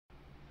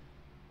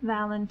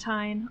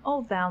Valentine,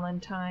 oh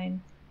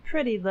Valentine,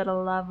 pretty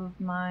little love of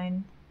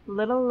mine,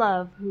 little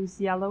love whose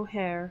yellow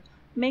hair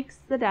makes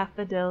the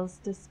daffodils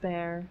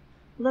despair,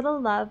 little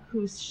love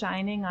whose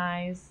shining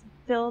eyes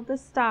fill the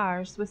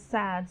stars with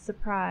sad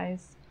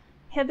surprise,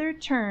 hither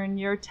turn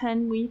your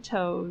 10 wee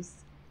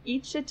toes,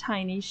 each a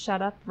tiny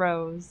shut-up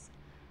rose,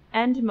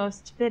 and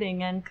most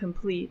fitting and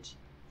complete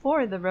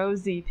for the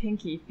rosy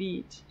pinky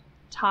feet.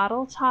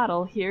 Toddle,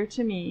 toddle here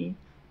to me,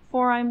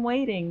 for I'm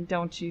waiting,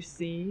 don't you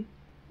see,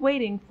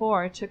 waiting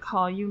for to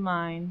call you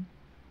mine.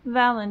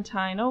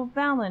 Valentine, oh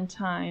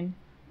Valentine,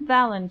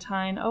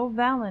 Valentine, oh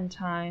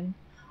Valentine,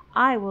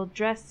 I will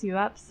dress you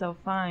up so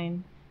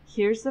fine.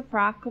 Here's a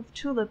frock of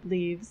tulip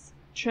leaves,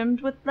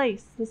 trimmed with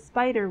lace the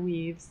spider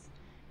weaves.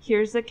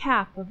 Here's a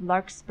cap of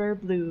larkspur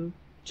blue,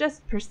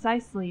 just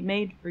precisely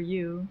made for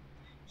you.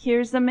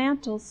 Here's a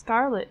mantle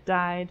scarlet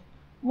dyed,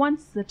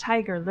 once the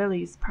tiger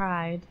lily's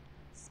pride,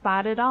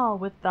 spotted all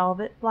with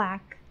velvet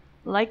black,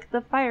 like the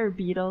fire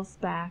beetle's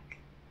back.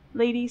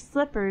 Lady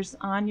slippers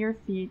on your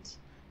feet,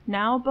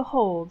 now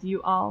behold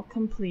you all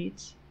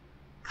complete.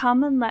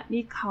 Come and let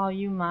me call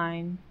you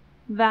mine.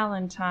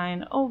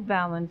 Valentine, oh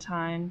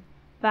Valentine,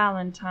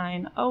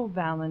 Valentine, oh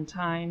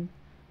Valentine.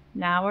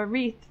 Now a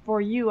wreath for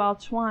you I'll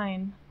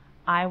twine,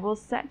 I will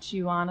set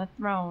you on a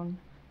throne,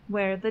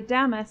 where the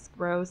damask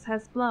rose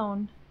has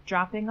blown,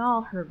 dropping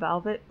all her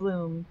velvet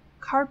bloom,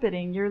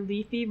 carpeting your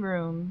leafy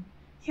room.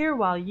 Here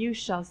while you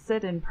shall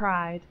sit in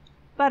pride,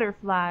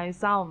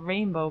 butterflies all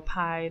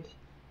rainbow-pied,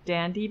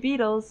 dandy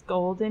beetles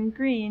gold and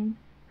green,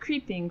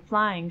 creeping,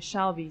 flying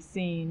shall be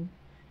seen.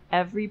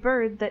 Every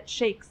bird that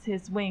shakes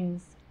his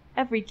wings,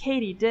 every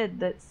katydid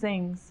that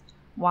sings,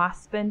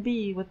 wasp and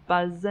bee with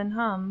buzz and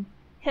hum,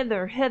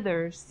 hither,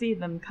 hither, see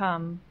them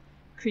come,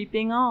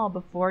 creeping all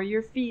before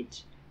your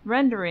feet,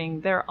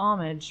 rendering their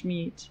homage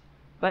meet.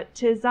 But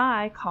 'tis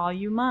I call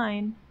you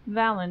mine,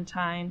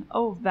 Valentine,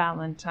 oh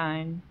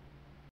Valentine.